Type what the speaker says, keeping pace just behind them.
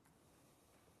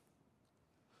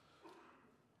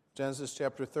Genesis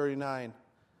chapter 39.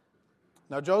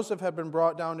 Now Joseph had been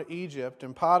brought down to Egypt,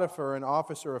 and Potiphar, an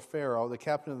officer of Pharaoh, the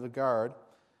captain of the guard,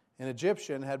 an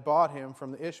Egyptian, had bought him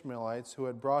from the Ishmaelites who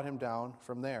had brought him down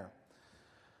from there.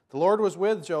 The Lord was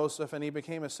with Joseph, and he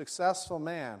became a successful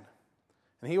man,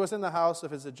 and he was in the house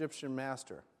of his Egyptian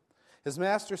master. His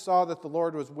master saw that the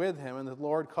Lord was with him, and the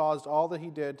Lord caused all that he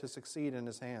did to succeed in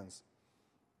his hands.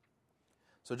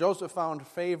 So Joseph found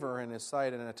favor in his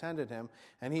sight and attended him,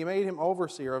 and he made him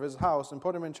overseer of his house and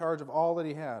put him in charge of all that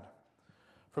he had.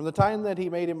 From the time that he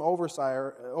made him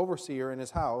overseer in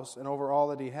his house and over all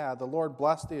that he had, the Lord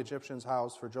blessed the Egyptian's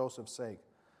house for Joseph's sake.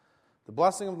 The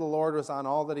blessing of the Lord was on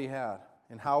all that he had,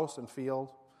 in house and field.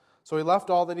 So he left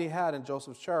all that he had in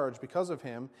Joseph's charge. Because of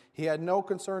him, he had no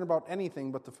concern about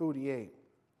anything but the food he ate.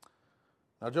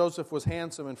 Now Joseph was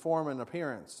handsome in form and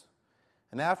appearance.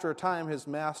 And after a time, his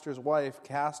master's wife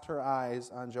cast her eyes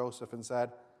on Joseph and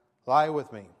said, "Lie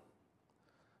with me."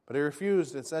 But he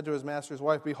refused and said to his master's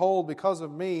wife, "Behold, because of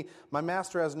me, my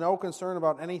master has no concern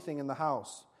about anything in the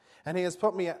house, and he has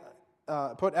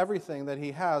put everything that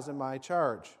he has in my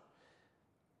charge.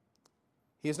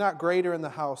 He is not greater in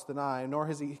the house than I, nor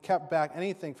has he kept back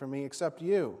anything from me except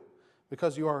you,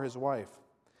 because you are his wife.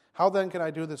 How then can I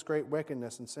do this great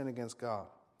wickedness and sin against God?"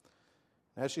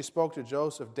 As she spoke to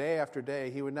Joseph day after day,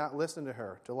 he would not listen to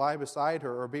her, to lie beside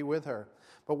her or be with her.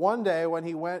 But one day when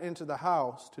he went into the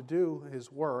house to do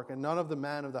his work, and none of the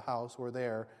men of the house were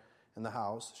there in the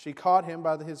house, she caught him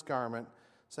by his garment,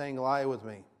 saying, "Lie with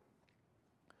me."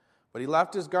 But he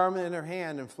left his garment in her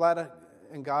hand and fled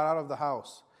and got out of the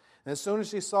house. And as soon as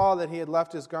she saw that he had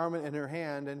left his garment in her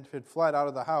hand and had fled out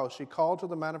of the house, she called to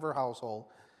the men of her household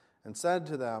and said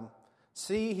to them,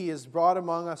 "See, he has brought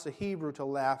among us a Hebrew to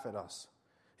laugh at us.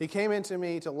 He came into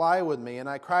me to lie with me, and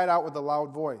I cried out with a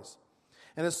loud voice.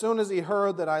 And as soon as he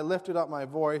heard that I lifted up my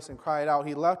voice and cried out,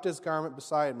 he left his garment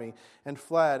beside me and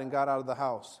fled and got out of the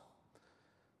house."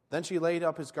 Then she laid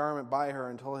up his garment by her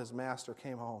until his master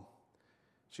came home.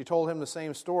 She told him the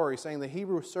same story, saying, "The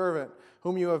Hebrew servant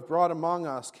whom you have brought among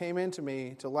us came into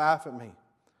me to laugh at me.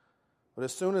 But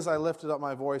as soon as I lifted up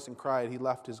my voice and cried, he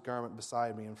left his garment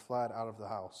beside me and fled out of the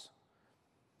house."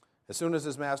 As soon as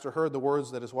his master heard the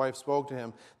words that his wife spoke to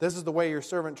him, "This is the way your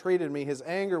servant treated me," his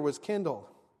anger was kindled.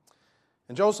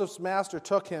 And Joseph's master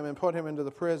took him and put him into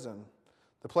the prison,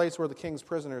 the place where the king's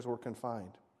prisoners were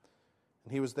confined.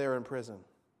 And he was there in prison.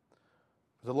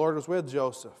 But the Lord was with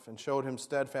Joseph and showed him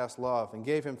steadfast love and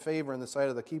gave him favor in the sight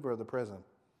of the keeper of the prison.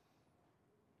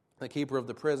 The keeper of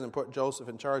the prison put Joseph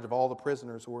in charge of all the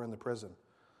prisoners who were in the prison.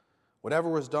 Whatever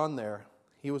was done there,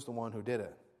 he was the one who did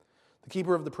it. The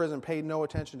keeper of the prison paid no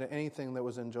attention to anything that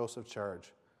was in Joseph's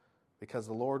charge, because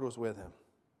the Lord was with him.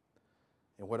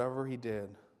 And whatever he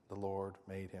did, the Lord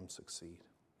made him succeed.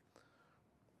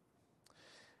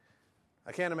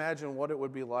 I can't imagine what it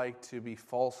would be like to be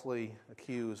falsely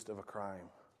accused of a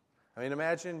crime. I mean,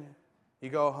 imagine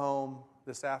you go home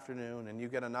this afternoon and you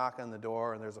get a knock on the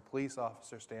door and there's a police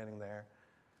officer standing there.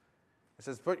 It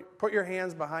says, put your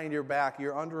hands behind your back.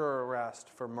 You're under arrest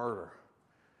for murder.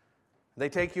 They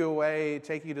take you away,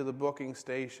 take you to the booking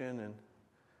station, and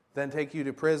then take you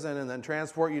to prison, and then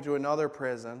transport you to another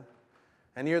prison.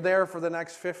 And you're there for the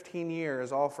next 15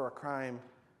 years, all for a crime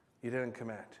you didn't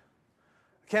commit.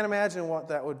 I can't imagine what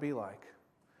that would be like.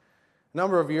 A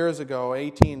number of years ago,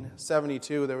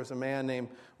 1872, there was a man named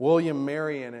William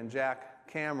Marion and Jack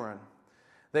Cameron.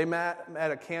 They met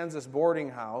at a Kansas boarding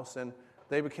house, and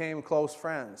they became close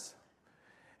friends.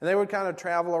 And they would kind of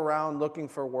travel around looking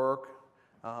for work.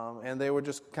 And they would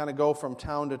just kind of go from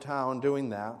town to town doing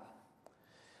that.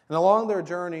 And along their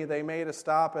journey, they made a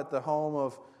stop at the home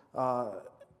of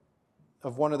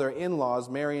one of their in-laws,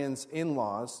 Marion's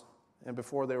in-laws, and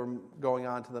before they were going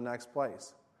on to the next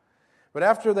place. But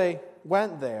after they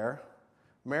went there,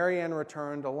 Marion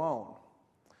returned alone.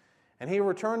 And he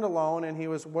returned alone, and he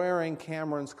was wearing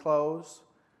Cameron's clothes,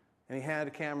 and he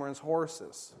had Cameron's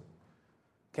horses.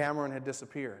 Cameron had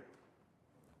disappeared.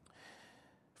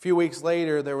 A few weeks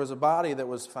later, there was a body that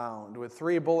was found with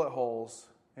 3 bullet holes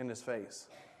in his face.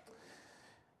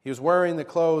 He was wearing the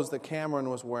clothes that Cameron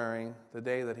was wearing the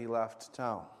day that he left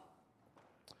town.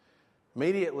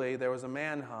 Immediately, there was a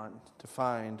manhunt to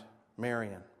find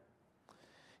Marion.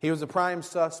 He was a prime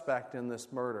suspect in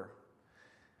this murder,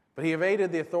 but he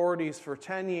evaded the authorities for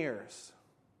 10 years.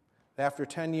 After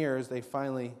 10 years, they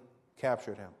finally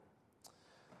captured him.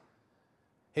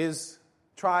 His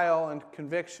trial and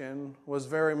conviction was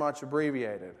very much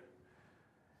abbreviated.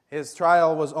 His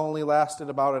trial was only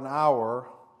lasted about an hour,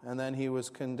 and then he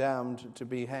was condemned to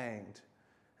be hanged.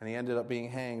 And he ended up being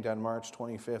hanged on March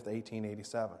 25th,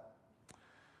 1887.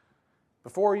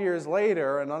 But 4 years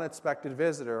later, an unexpected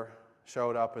visitor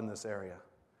showed up in this area.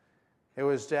 It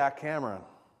was Jack Cameron,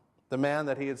 the man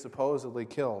that he had supposedly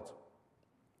killed.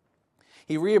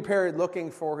 He reappeared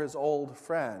looking for his old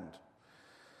friend.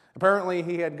 Apparently,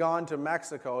 he had gone to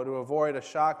Mexico to avoid a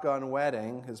shotgun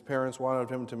wedding. His parents wanted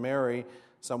him to marry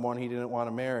someone he didn't want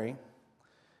to marry.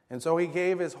 And so he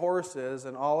gave his horses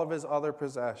and all of his other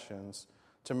possessions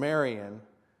to Marion,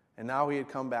 and now he had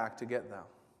come back to get them.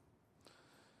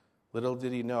 Little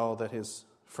did he know that his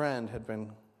friend had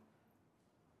been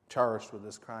charged with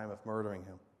this crime of murdering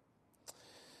him.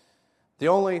 The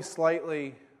only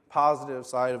slightly positive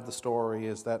side of the story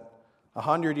is that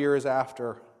 100 years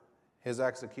after his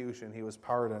execution, he was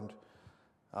pardoned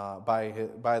by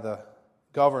the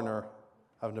governor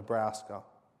of Nebraska.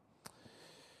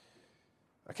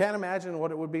 I can't imagine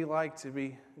what it would be like to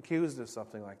be accused of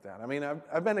something like that. I mean,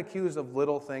 I've been accused of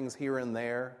little things here and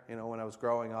there, when I was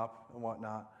growing up and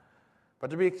whatnot. But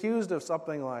to be accused of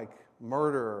something like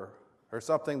murder or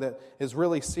something that is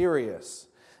really serious,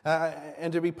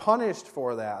 and to be punished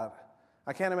for that,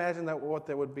 I can't imagine what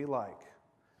that would be like.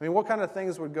 I mean, what kind of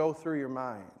things would go through your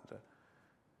mind?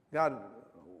 God,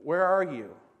 where are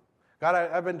you? God,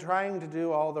 I've been trying to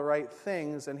do all the right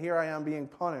things, and here I am being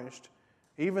punished,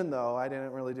 even though I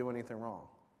didn't really do anything wrong.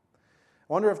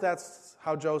 I wonder if that's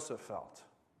how Joseph felt.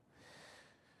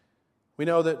 We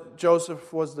know that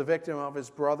Joseph was the victim of his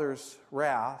brother's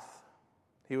wrath.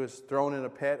 He was thrown in a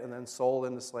pit and then sold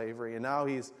into slavery, and now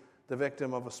he's the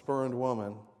victim of a spurned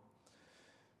woman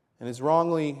and is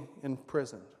wrongly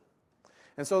imprisoned.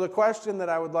 And so the question that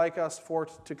I would like us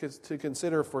to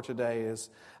consider for today is,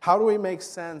 how do we make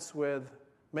sense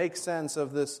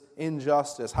of this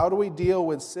injustice? How do we deal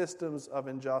with systems of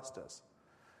injustice?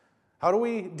 How do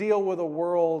we deal with a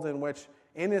world in which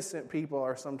innocent people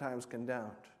are sometimes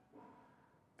condemned?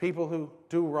 People who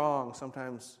do wrong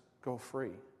sometimes go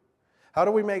free. How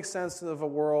do we make sense of a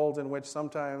world in which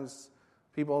sometimes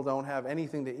people don't have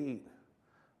anything to eat,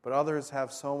 but others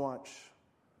have so much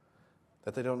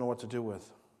that they don't know what to do with?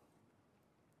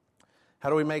 How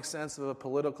do we make sense of a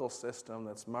political system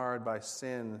that's marred by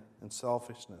sin and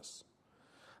selfishness?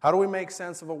 How do we make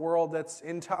sense of a world that's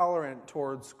intolerant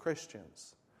towards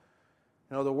Christians?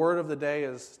 The word of the day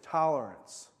is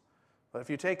tolerance. But if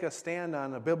you take a stand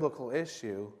on a biblical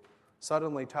issue,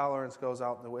 suddenly tolerance goes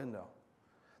out the window.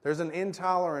 There's an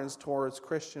intolerance towards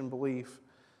Christian belief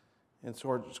and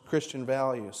towards Christian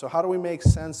values. So how do we make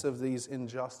sense of these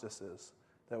injustices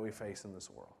that we face in this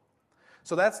world?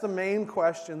 So that's the main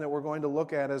question that we're going to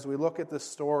look at as we look at this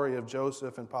story of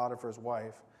Joseph and Potiphar's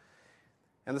wife.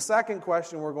 And the second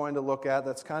question we're going to look at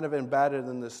that's kind of embedded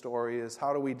in this story is,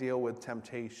 how do we deal with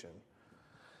temptation?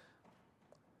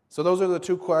 So those are the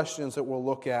two questions that we'll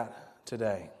look at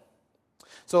today.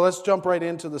 So let's jump right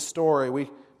into the story. We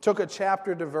took a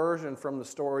chapter diversion from the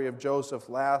story of Joseph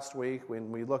last week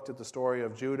when we looked at the story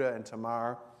of Judah and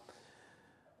Tamar.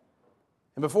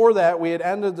 And before that, we had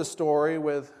ended the story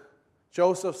with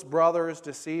Joseph's brothers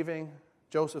deceiving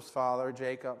Joseph's father,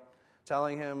 Jacob,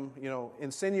 telling him,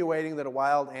 insinuating that a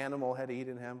wild animal had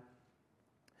eaten him.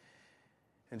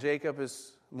 And Jacob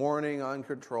is mourning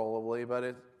uncontrollably,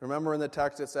 but remember in the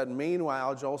text it said,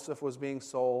 meanwhile, Joseph was being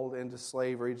sold into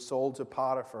slavery, sold to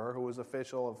Potiphar, who was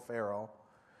official of Pharaoh.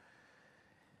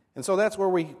 And so that's where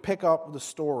we pick up the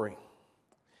story.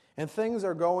 And things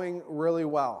are going really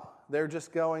well. They're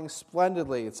just going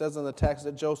splendidly. It says in the text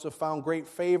that Joseph found great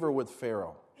favor with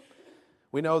Pharaoh.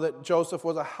 We know that Joseph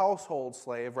was a household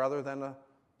slave rather than a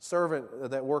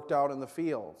servant that worked out in the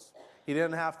fields. He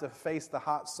didn't have to face the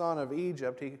hot sun of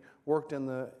Egypt. He worked in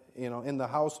the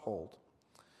household.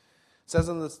 It says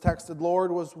in this text, the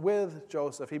Lord was with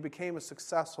Joseph. He became a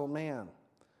successful man.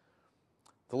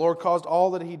 The Lord caused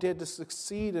all that he did to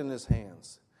succeed in his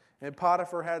hands. And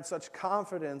Potiphar had such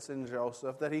confidence in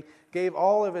Joseph that he gave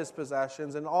all of his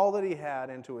possessions and all that he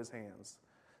had into his hands.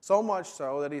 So much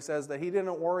so that he says that he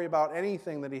didn't worry about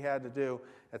anything that he had to do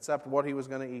except what he was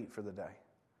going to eat for the day.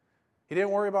 He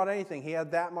didn't worry about anything. He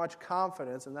had that much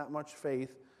confidence and that much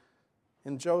faith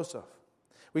in Joseph.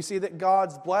 We see that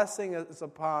God's blessing is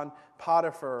upon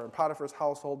Potiphar and Potiphar's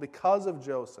household because of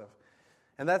Joseph.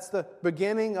 And that's the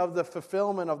beginning of the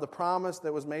fulfillment of the promise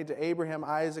that was made to Abraham,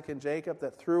 Isaac, and Jacob,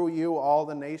 that through you all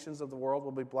the nations of the world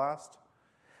will be blessed.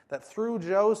 That through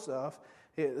Joseph,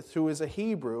 who is a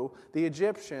Hebrew, the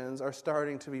Egyptians are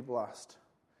starting to be blessed.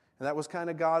 And that was kind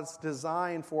of God's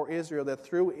design for Israel, that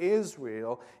through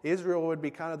Israel would be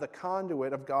kind of the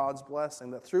conduit of God's blessing,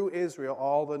 that through Israel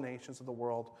all the nations of the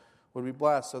world would be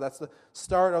blessed. So that's the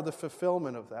start of the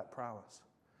fulfillment of that promise.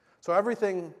 So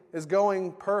everything is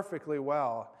going perfectly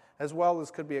well as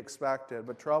could be expected,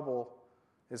 but trouble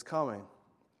is coming.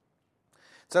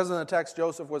 It says in the text,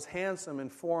 Joseph was handsome in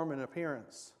form and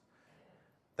appearance.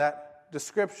 That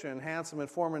description, handsome in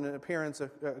form and appearance,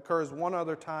 occurs one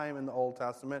other time in the Old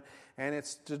Testament, and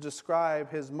it's to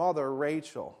describe his mother,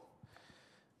 Rachel.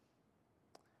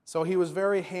 So he was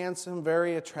very handsome,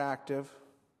 very attractive.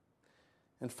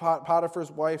 And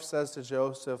Potiphar's wife says to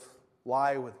Joseph,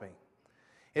 "Lie with me."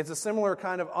 It's a similar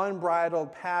kind of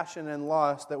unbridled passion and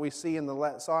lust that we saw in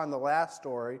the last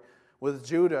story with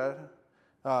Judah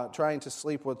trying to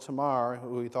sleep with Tamar,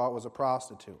 who he thought was a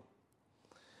prostitute.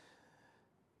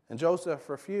 And Joseph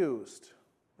refused.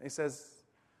 He says,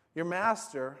 "Your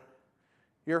master,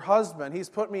 your husband, he's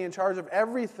put me in charge of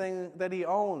everything that he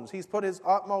owns. He's put his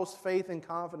utmost faith and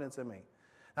confidence in me.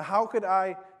 Now, how could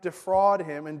I defraud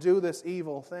him and do this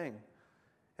evil thing?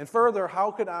 And further,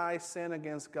 how could I sin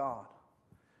against God?"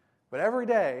 But every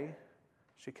day,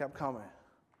 she kept coming.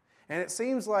 And it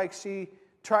seems like she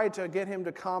tried to get him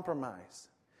to compromise.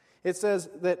 It says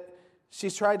that she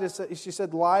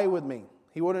said, "Lie with me."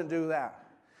 He wouldn't do that.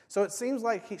 So it seems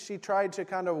like she tried to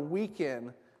kind of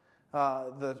weaken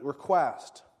the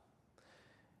request.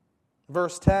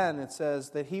 Verse 10, it says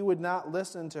that he would not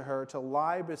listen to her to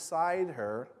lie beside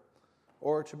her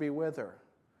or to be with her.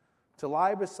 To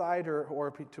lie beside her or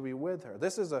to be with her.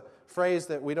 This is a phrase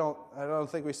that I don't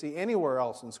think we see anywhere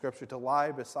else in Scripture, to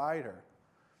lie beside her.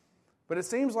 But it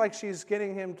seems like she's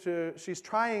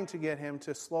trying to get him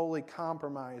to slowly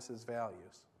compromise his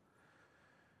values.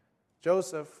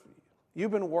 "Joseph,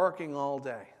 you've been working all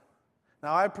day.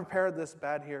 Now I've prepared this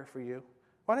bed here for you.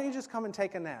 Why don't you just come and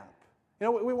take a nap? You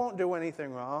know, we won't do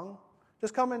anything wrong.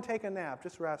 Just come and take a nap.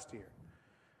 Just rest here.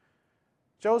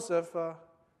 Joseph,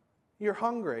 you're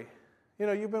hungry. You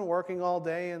know, you've been working all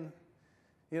day and,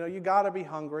 you know, you got to be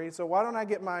hungry. So why don't I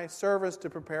get my servants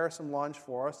to prepare some lunch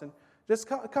for us and just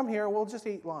come here. We'll just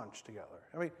eat lunch together."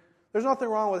 I mean, there's nothing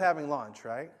wrong with having lunch,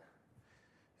 right?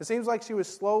 It seems like she was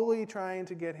slowly trying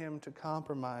to get him to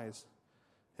compromise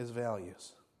his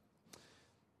values.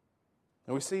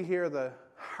 And we see here the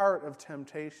heart of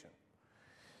temptation.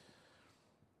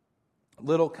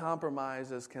 Little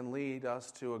compromises can lead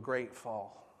us to a great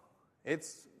fall.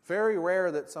 It's very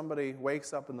rare that somebody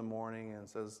wakes up in the morning and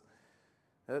says,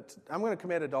 "I'm going to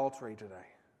commit adultery today."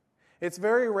 It's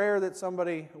very rare that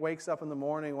somebody wakes up in the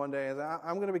morning one day and says,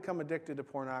 "I'm going to become addicted to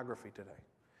pornography today."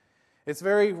 It's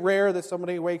very rare that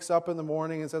somebody wakes up in the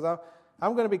morning and says,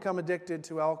 "I'm going to become addicted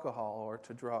to alcohol or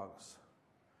to drugs."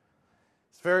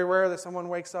 It's very rare that someone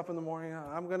wakes up in the morning,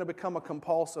 "I'm going to become a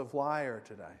compulsive liar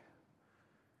today."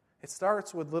 It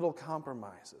starts with little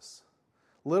compromises.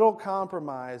 Little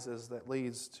compromises that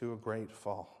leads to a great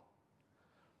fall.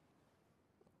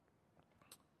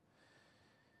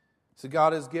 So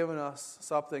God has given us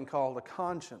something called a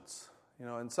conscience. You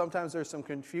know, and sometimes there's some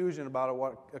confusion about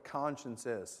what a conscience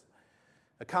is.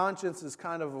 A conscience is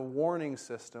kind of a warning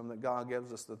system that God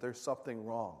gives us that there's something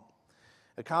wrong.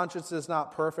 A conscience is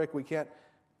not perfect. We can't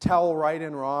tell right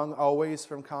and wrong always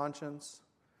from conscience.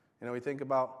 You know, we think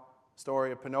about the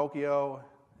story of Pinocchio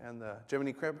and the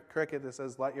Jiminy Cricket that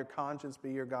says, "Let your conscience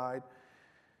be your guide."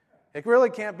 It really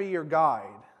can't be your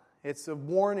guide. It's a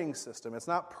warning system. It's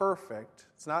not perfect.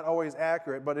 It's not always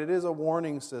accurate, but it is a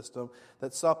warning system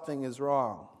that something is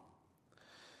wrong.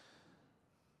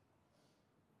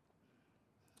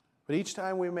 But each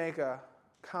time we make a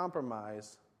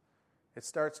compromise, it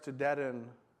starts to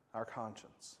deaden our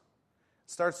conscience.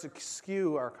 It starts to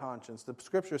skew our conscience. The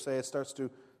Scriptures say it starts to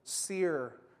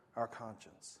sear our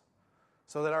conscience,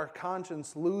 so that our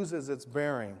conscience loses its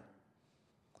bearing.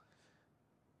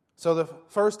 So the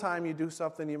first time you do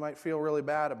something, you might feel really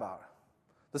bad about it.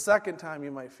 The second time,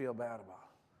 you might feel bad about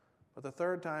it. But the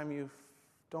third time, you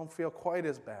don't feel quite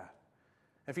as bad.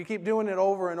 If you keep doing it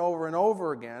over and over and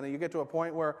over again, and you get to a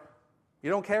point where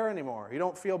you don't care anymore, you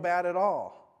don't feel bad at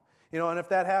all. You know, and if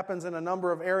that happens in a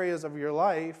number of areas of your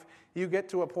life, you get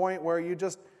to a point where you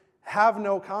just have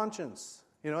no conscience.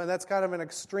 You know, and that's kind of an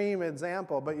extreme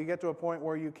example, but you get to a point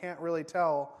where you can't really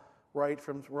tell right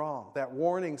from wrong. That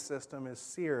warning system is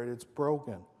seared, it's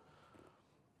broken.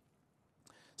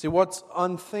 See, what's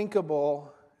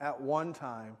unthinkable at one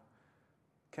time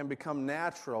can become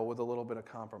natural with a little bit of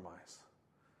compromise.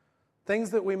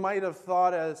 Things that we might have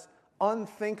thought as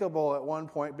unthinkable at one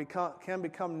point can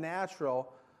become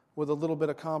natural with a little bit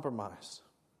of compromise.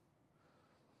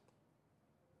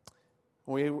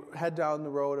 When we head down the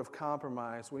road of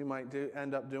compromise, we might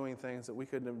end up doing things that we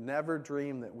could have never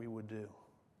dreamed that we would do.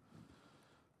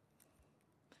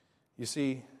 You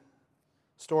see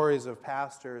stories of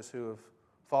pastors who have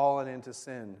fallen into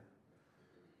sin.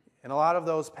 And a lot of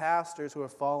those pastors who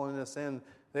have fallen into sin,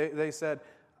 they said,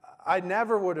 "I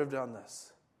never would have done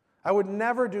this. I would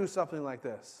never do something like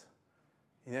this.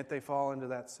 And yet they fall into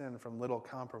that sin from little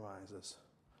compromises.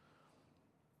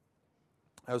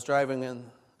 I was driving in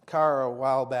a car a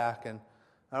while back, and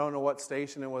I don't know what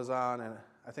station it was on, and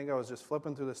I think I was just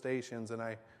flipping through the stations, and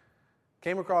I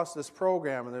came across this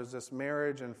program, and there's this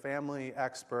marriage and family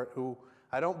expert who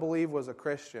I don't believe was a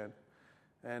Christian,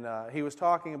 and he was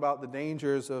talking about the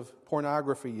dangers of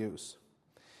pornography use.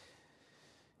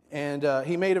 And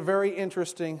he made a very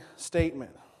interesting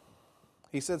statement.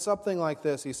 He said something like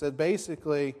this. He said,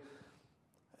 basically,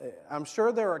 I'm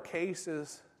sure there are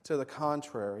cases to the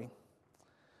contrary.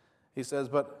 He says,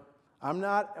 but I'm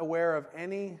not aware of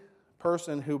any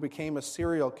person who became a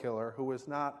serial killer who was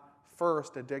not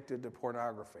first addicted to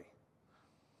pornography.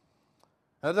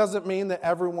 That doesn't mean that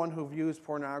everyone who views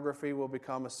pornography will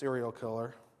become a serial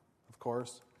killer, of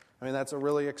course. I mean, that's a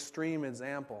really extreme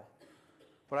example.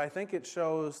 But I think it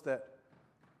shows that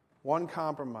one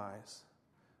compromise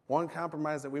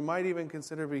that we might even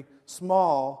consider to be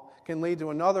small can lead to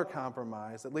another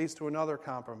compromise that leads to another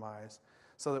compromise,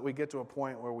 so that we get to a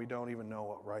point where we don't even know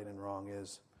what right and wrong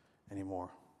is anymore,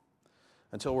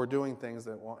 until we're doing things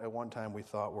that at one time we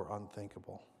thought were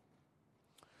unthinkable.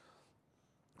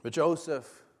 But Joseph,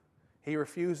 he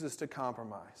refuses to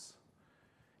compromise.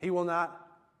 He will not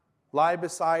lie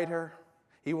beside her.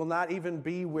 He will not even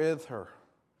be with her.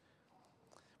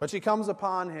 But she comes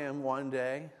upon him one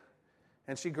day,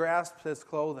 and she grasps his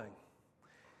clothing.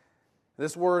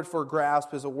 This word for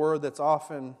grasp is a word that's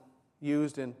often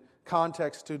used in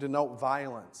context to denote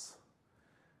violence.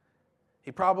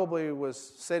 He probably was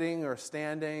sitting or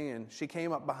standing, and she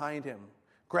came up behind him,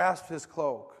 grasped his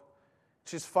cloak.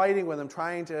 She's fighting with him,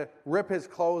 trying to rip his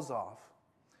clothes off.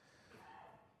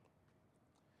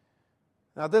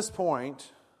 Now, at this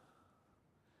point,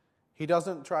 he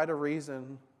doesn't try to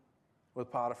reason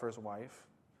with Potiphar's wife.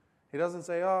 He doesn't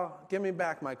say, oh, give me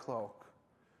back my cloak.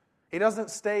 He doesn't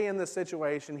stay in the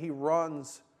situation. He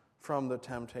runs from the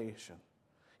temptation.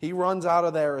 He runs out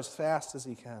of there as fast as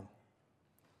he can.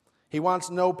 He wants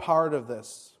no part of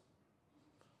this.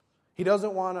 He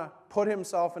doesn't want to put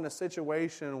himself in a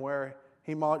situation where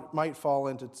he might fall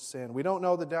into sin. We don't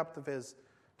know the depth of his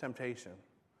temptation.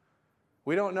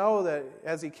 We don't know that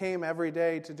as he came every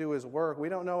day to do his work, we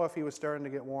don't know if he was starting to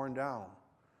get worn down.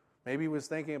 Maybe he was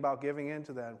thinking about giving in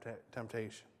to that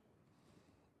temptation.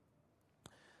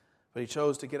 But he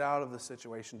chose to get out of the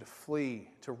situation, to flee,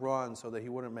 to run, so that he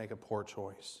wouldn't make a poor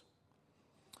choice.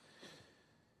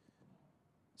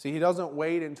 See, he doesn't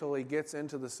wait until he gets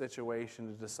into the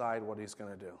situation to decide what he's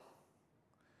going to do.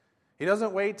 He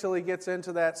doesn't wait till he gets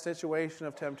into that situation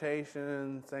of temptation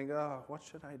and think, oh, what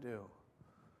should I do?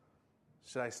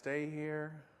 Should I stay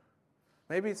here?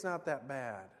 Maybe it's not that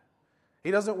bad. He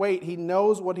doesn't wait. He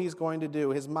knows what he's going to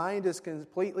do. His mind is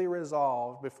completely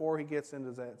resolved before he gets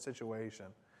into that situation.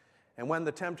 And when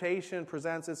the temptation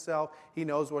presents itself, he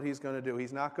knows what he's going to do.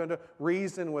 He's not going to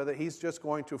reason with it. He's just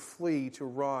going to flee, to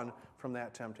run from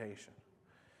that temptation.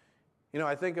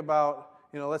 I think about,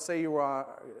 let's say you were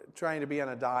trying to be on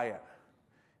a diet,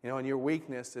 and your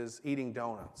weakness is eating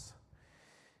donuts.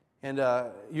 And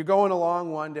you're going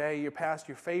along one day, you're past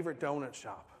your favorite donut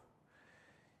shop.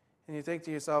 And you think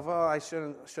to yourself, oh, I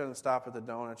shouldn't stop at the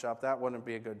donut shop. That wouldn't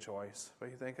be a good choice. But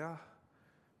you think,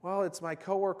 well, it's my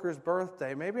coworker's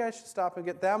birthday. Maybe I should stop and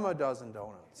get them a dozen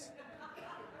donuts.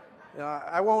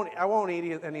 I won't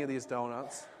eat any of these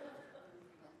donuts.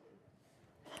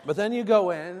 But then you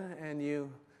go in and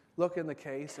you look in the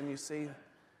case and you see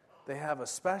they have a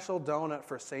special donut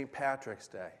for St. Patrick's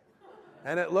Day.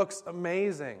 And it looks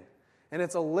amazing. And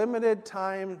it's a limited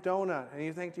time donut. And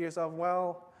you think to yourself,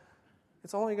 well,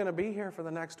 it's only going to be here for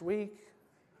the next week.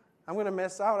 I'm going to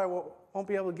miss out. I won't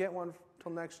be able to get one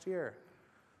until next year.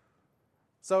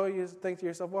 So you think to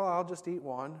yourself, well, I'll just eat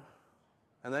one.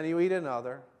 And then you eat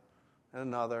another, and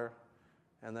another,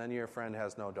 and then your friend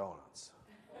has no donuts.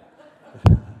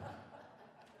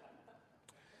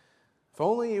 If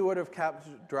only you would have kept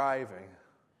driving.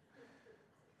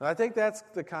 And I think that's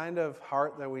the kind of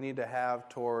heart that we need to have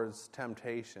towards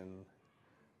temptation.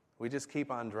 We just keep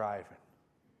on driving.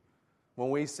 When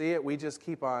we see it, we just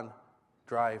keep on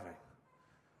driving.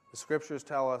 The scriptures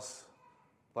tell us,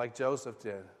 like Joseph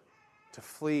did, to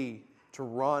flee, to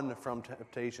run from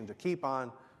temptation, to keep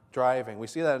on driving. We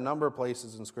see that a number of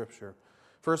places in Scripture.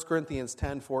 1 Corinthians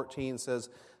 10:14 says,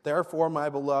 therefore, my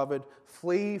beloved,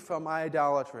 flee from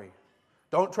idolatry.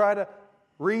 Don't try to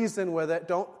reason with it.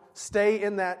 Don't stay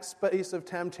in that space of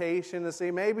temptation to say,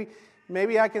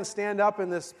 maybe I can stand up in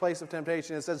this place of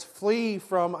temptation. It says, flee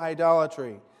from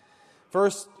idolatry.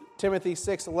 1 Timothy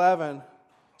 6:11,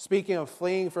 speaking of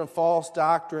fleeing from false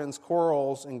doctrines,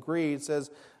 quarrels, and greed, says,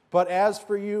 But as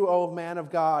for you, O man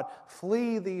of God,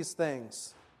 flee these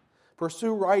things.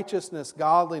 Pursue righteousness,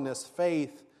 godliness,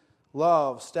 faith,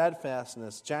 love,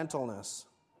 steadfastness, gentleness.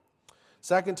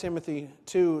 2 Timothy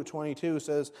 2:22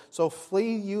 says, so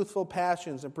flee youthful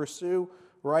passions and pursue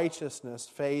righteousness,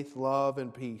 faith, love,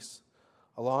 and peace,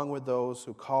 along with those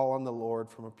who call on the Lord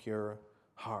from a pure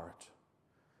heart.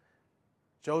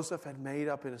 Joseph had made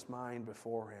up in his mind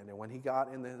beforehand, and when he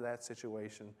got into that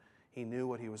situation, he knew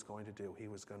what he was going to do. He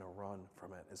was going to run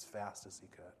from it as fast as he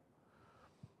could.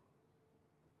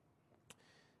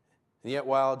 And yet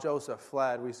while Joseph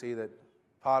fled, we see that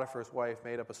Potiphar's wife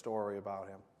made up a story about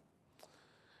him.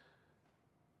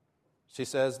 She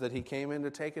says that he came in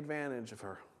to take advantage of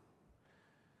her.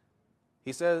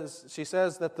 She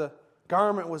says that the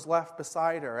garment was left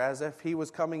beside her as if he was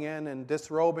coming in and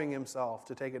disrobing himself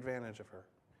to take advantage of her.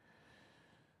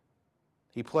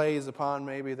 He plays upon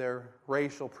maybe their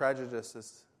racial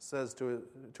prejudices, says to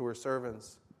her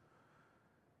servants.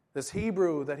 This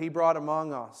Hebrew that he brought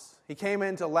among us, he came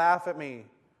in to laugh at me,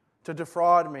 to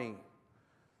defraud me.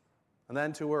 And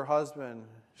then to her husband,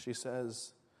 she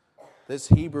says, this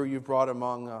Hebrew you brought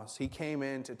among us, he came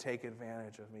in to take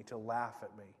advantage of me, to laugh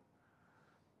at me.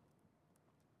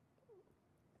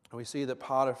 And we see that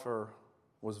Potiphar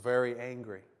was very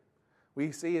angry.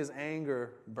 We see his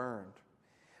anger burned.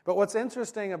 But what's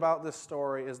interesting about this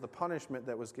story is the punishment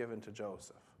that was given to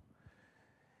Joseph.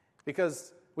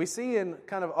 Because we see in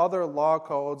kind of other law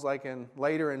codes, like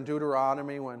later in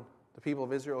Deuteronomy when the people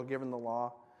of Israel are given the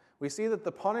law, we see that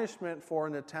the punishment for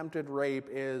an attempted rape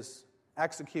is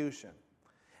execution.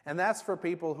 And that's for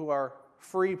people who are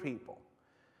free people.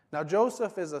 Now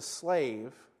Joseph is a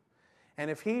slave,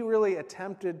 and if he really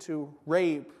attempted to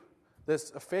rape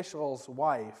this official's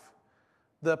wife,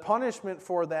 the punishment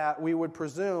for that, we would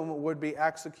presume, would be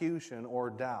execution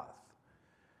or death.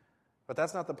 But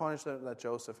that's not the punishment that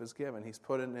Joseph is given. He's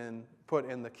put in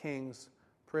the king's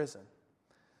prison,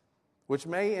 which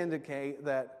may indicate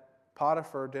that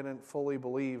Potiphar didn't fully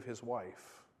believe his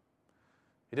wife.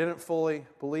 He didn't fully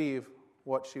believe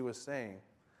what she was saying.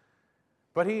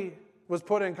 But he was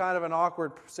put in kind of an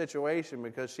awkward situation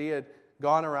because she had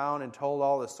gone around and told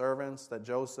all the servants that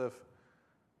Joseph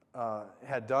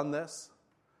had done this.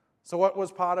 So what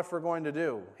was Potiphar going to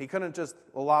do? He couldn't just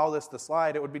allow this to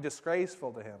slide. It would be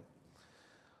disgraceful to him.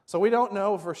 So we don't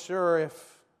know for sure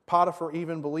if Potiphar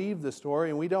even believed the story,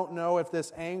 and we don't know if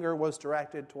this anger was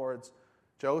directed towards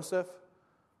Joseph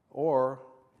or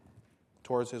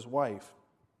towards his wife.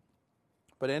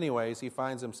 But anyways, he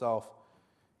finds himself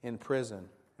in prison,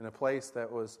 in a place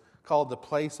that was called the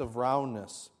place of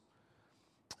roundness.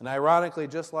 And ironically,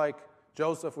 just like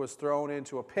Joseph was thrown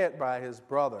into a pit by his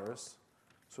brothers,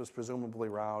 which was presumably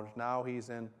round, now he's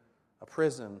in a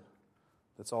prison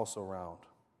that's also round.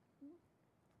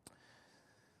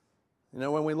 You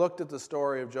know, when we looked at the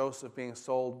story of Joseph being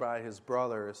sold by his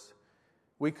brothers,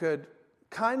 we could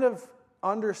kind of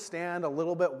understand a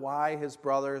little bit why his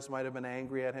brothers might have been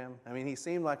angry at him. I mean, he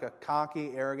seemed like a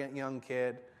cocky, arrogant young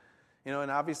kid, you know,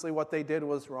 and obviously what they did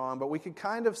was wrong, but we could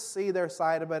kind of see their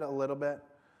side of it a little bit.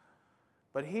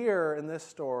 But here in this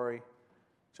story,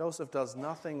 Joseph does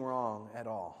nothing wrong at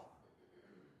all.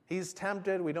 He's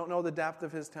tempted. We don't know the depth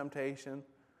of his temptation,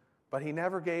 but he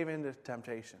never gave in to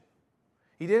temptation.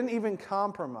 He didn't even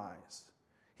compromise.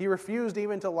 He refused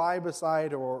even to lie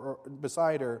beside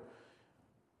her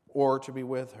or to be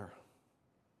with her.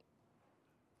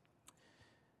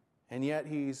 And yet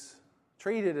he's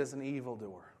treated as an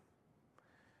evildoer.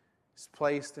 He's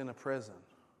placed in a prison.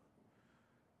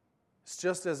 It's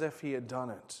just as if he had done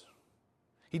it.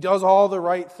 He does all the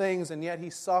right things, and yet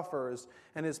he suffers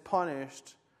and is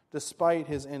punished despite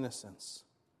his innocence.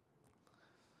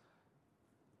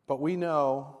 But we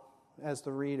know, as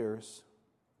the readers,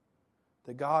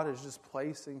 that God is just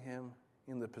placing him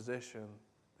in the position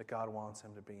that God wants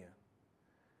him to be in.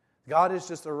 God is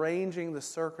just arranging the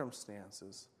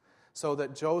circumstances so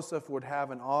that Joseph would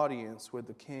have an audience with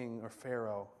the king or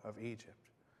Pharaoh of Egypt.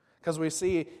 Because we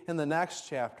see in the next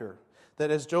chapter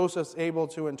that as Joseph's able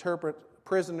to interpret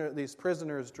these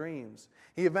prisoners' dreams,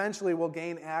 he eventually will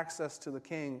gain access to the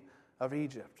king of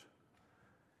Egypt.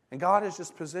 And God is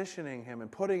just positioning him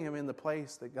and putting him in the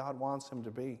place that God wants him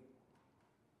to be.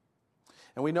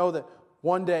 And we know that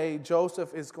one day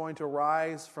Joseph is going to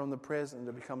rise from the prison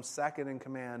to become second in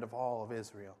command of all of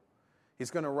Israel.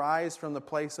 He's going to rise from the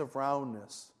place of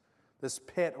roundness, this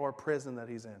pit or prison that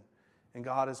he's in, and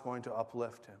God is going to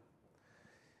uplift him.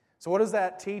 So what does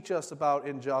that teach us about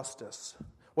injustice?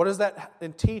 What does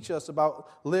that teach us about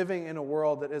living in a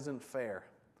world that isn't fair?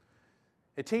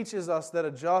 It teaches us that a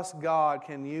just God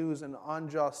can use an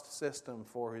unjust system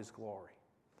for his glory.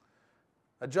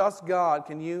 A just God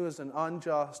can use an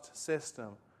unjust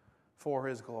system for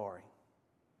His glory.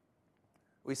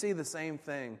 We see the same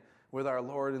thing with our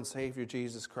Lord and Savior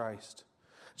Jesus Christ.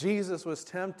 Jesus was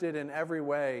tempted in every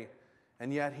way,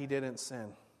 and yet He didn't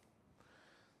sin.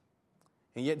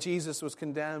 And yet Jesus was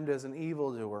condemned as an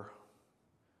evildoer.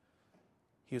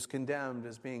 He was condemned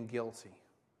as being guilty.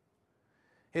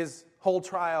 His whole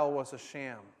trial was a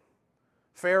sham.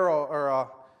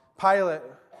 Pilate,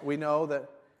 we know that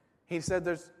he said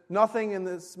there's nothing in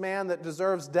this man that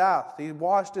deserves death. He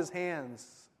washed his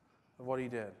hands of what he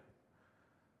did.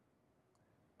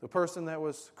 The person that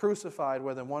was crucified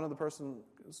with him, one of the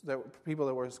people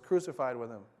that was crucified with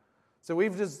him. So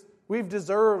we've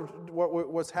deserved what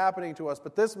was happening to us,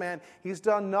 but this man, he's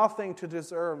done nothing to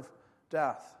deserve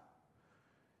death.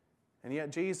 And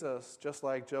yet Jesus, just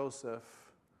like Joseph,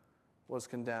 was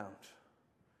condemned.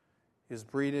 He was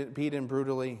beaten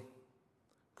brutally,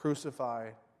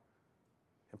 crucified,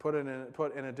 and put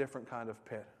in a different kind of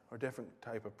pit or different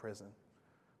type of prison,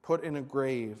 put in a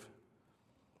grave.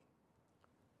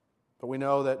 But we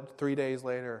know that 3 days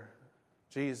later,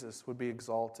 Jesus would be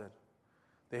exalted,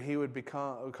 that He would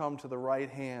come to the right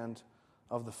hand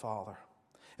of the Father.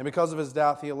 And because of His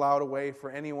death, He allowed a way for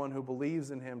anyone who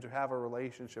believes in Him to have a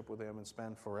relationship with Him and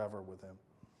spend forever with Him.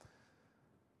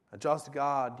 A just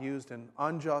God used an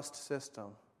unjust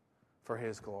system for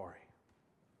His glory.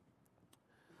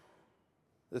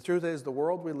 The truth is, the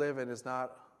world we live in is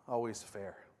not always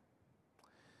fair.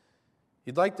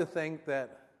 You'd like to think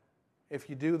that if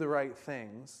you do the right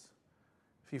things,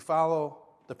 if you follow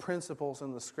the principles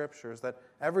in the Scriptures, that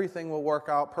everything will work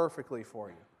out perfectly for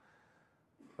you.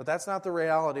 But that's not the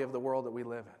reality of the world that we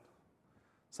live in.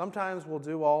 Sometimes we'll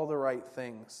do all the right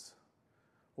things.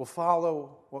 We'll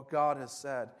follow what God has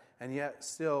said, and yet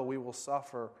still we will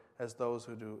suffer as those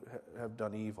who have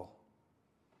done evil.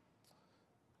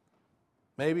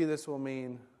 Maybe this will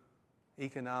mean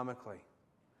economically.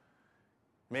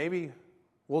 Maybe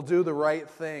we'll do the right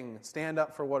thing, stand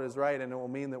up for what is right, and it will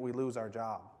mean that we lose our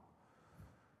job.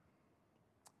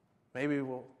 Maybe it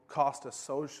will cost us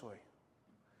socially.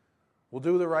 We'll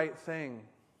do the right thing,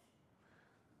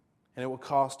 and it will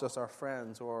cost us our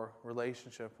friends or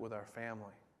relationship with our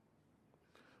family.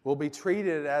 We'll be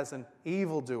treated as an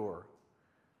evildoer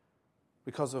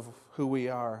because of who we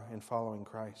are in following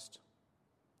Christ.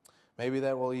 Maybe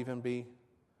that will even be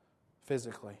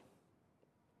physically.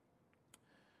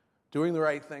 Doing the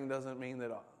right thing doesn't mean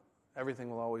that everything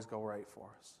will always go right for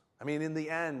us. I mean, in the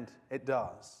end, it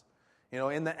does.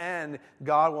 In the end,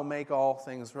 God will make all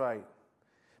things right.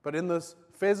 But in this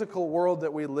physical world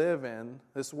that we live in,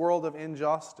 this world of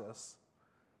injustice,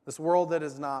 this world that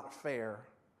is not fair,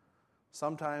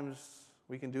 sometimes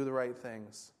we can do the right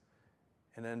things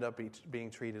and end up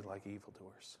being treated like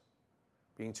evildoers,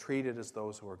 being treated as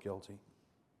those who are guilty.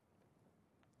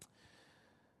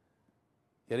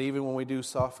 Yet even when we do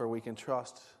suffer, we can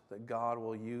trust that God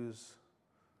will use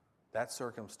that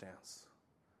circumstance,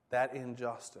 that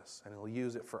injustice, and He'll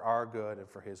use it for our good and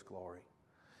for His glory.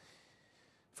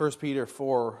 1 Peter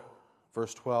 4,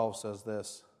 verse 12 says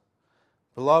this,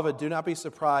 "Beloved, do not be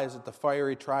surprised at the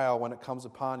fiery trial when it comes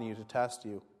upon you to test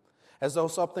you, as though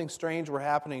something strange were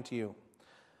happening to you.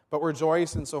 But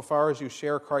rejoice insofar as you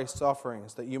share Christ's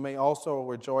sufferings, that you may also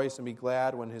rejoice and be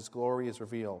glad when His glory is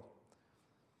revealed.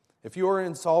 If you are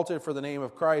insulted for the name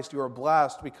of Christ, you are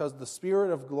blessed, because the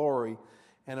Spirit of glory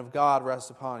and of God rests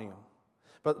upon you.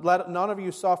 But let none of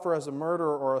you suffer as a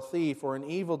murderer or a thief or an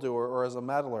evildoer or as a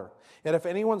meddler. Yet if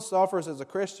anyone suffers as a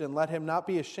Christian, let him not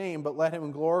be ashamed, but let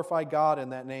him glorify God in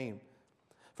that name.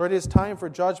 For it is time for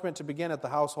judgment to begin at the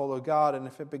household of God, and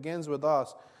if it begins with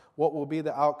us, what will be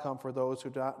the outcome for those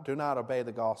who do not obey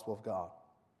the gospel of God?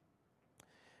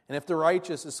 And if the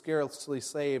righteous is scarcely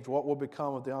saved, what will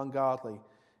become of the ungodly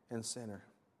and sinner?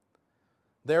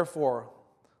 Therefore,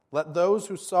 let those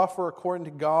who suffer according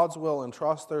to God's will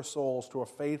entrust their souls to a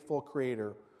faithful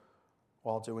Creator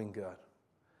while doing good."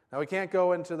 Now, we can't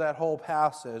go into that whole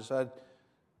passage.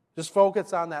 Just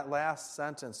focus on that last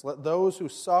sentence. Let those who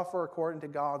suffer according to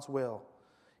God's will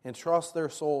entrust their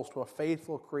souls to a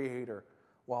faithful Creator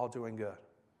while doing good.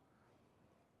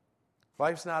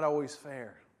 Life's not always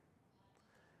fair.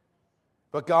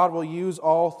 But God will use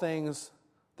all things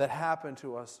that happen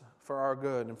to us for our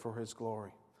good and for His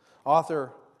glory.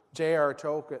 Author J.R.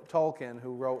 Tolkien,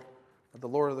 who wrote the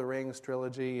Lord of the Rings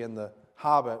trilogy and the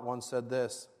Hobbit, once said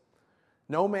this,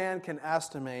 "No man can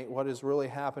estimate what is really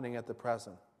happening at the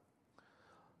present.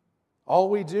 All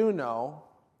we do know,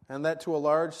 and that to a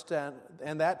large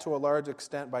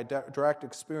extent by direct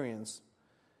experience,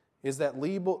 is that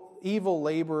evil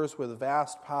labors with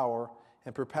vast power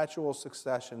and perpetual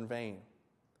success in vain.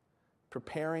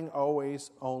 preparing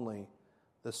always only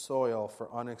the soil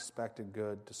for unexpected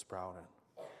good to sprout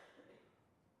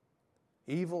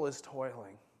in. Evil is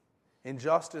toiling.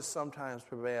 Injustice sometimes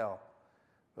prevail.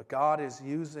 But God is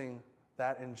using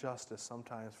that injustice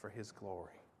sometimes for His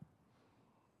glory.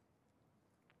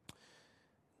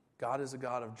 God is a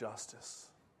God of justice.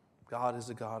 God is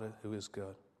a God who is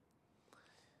good.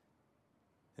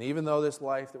 And even though this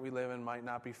life that we live in might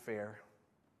not be fair,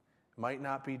 might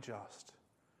not be just,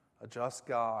 a just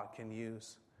God can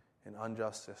use an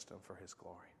unjust system for His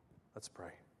glory. Let's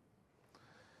pray.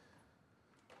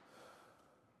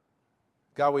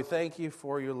 God, we thank You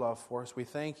for Your love for us. We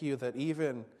thank You that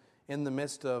even in the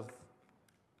midst of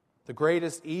the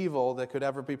greatest evil that could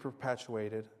ever be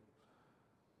perpetuated,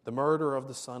 the murder of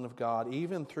the Son of God,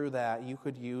 even through that, You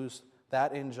could use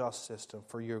that unjust system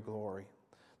for Your glory.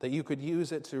 That You could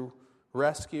use it to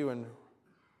rescue and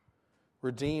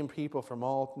redeem people from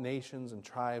all nations and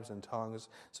tribes and tongues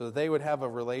so that they would have a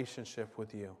relationship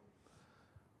with You.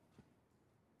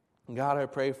 And God, I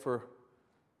pray for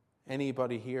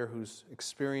anybody here who's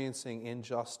experiencing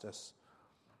injustice.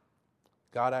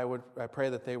 God, I pray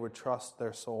that they would trust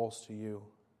their souls to You,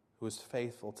 who is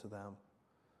faithful to them.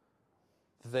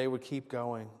 That they would keep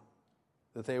going,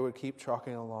 that they would keep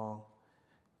trucking along,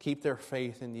 keep their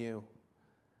faith in You,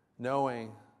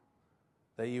 knowing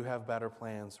that You have better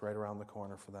plans right around the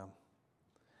corner for them.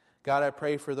 God, I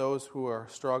pray for those who are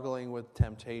struggling with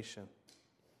temptation.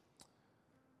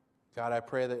 God, I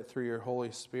pray that through Your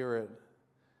Holy Spirit,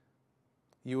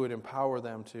 You would empower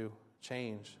them to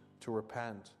change, to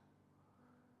repent.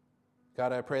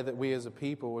 God, I pray that we as a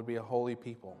people would be a holy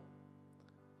people.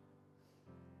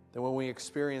 That when we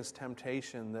experience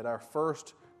temptation, that our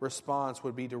first response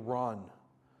would be to run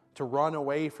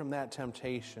away from that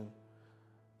temptation,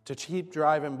 to keep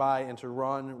driving by and to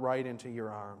run right into Your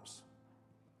arms.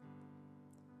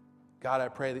 God, I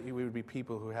pray that we would be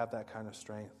people who have that kind of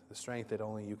strength, the strength that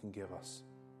only You can give us.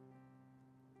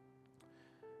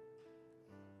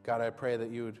 God, I pray that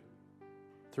You would,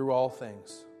 through all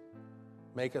things,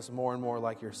 make us more and more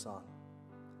like Your Son.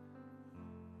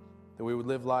 That we would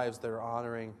live lives that are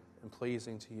honoring and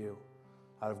pleasing to You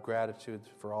out of gratitude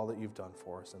for all that You've done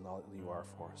for us and all that You are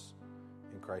for us.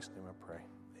 In Christ's name I pray.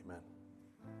 Amen.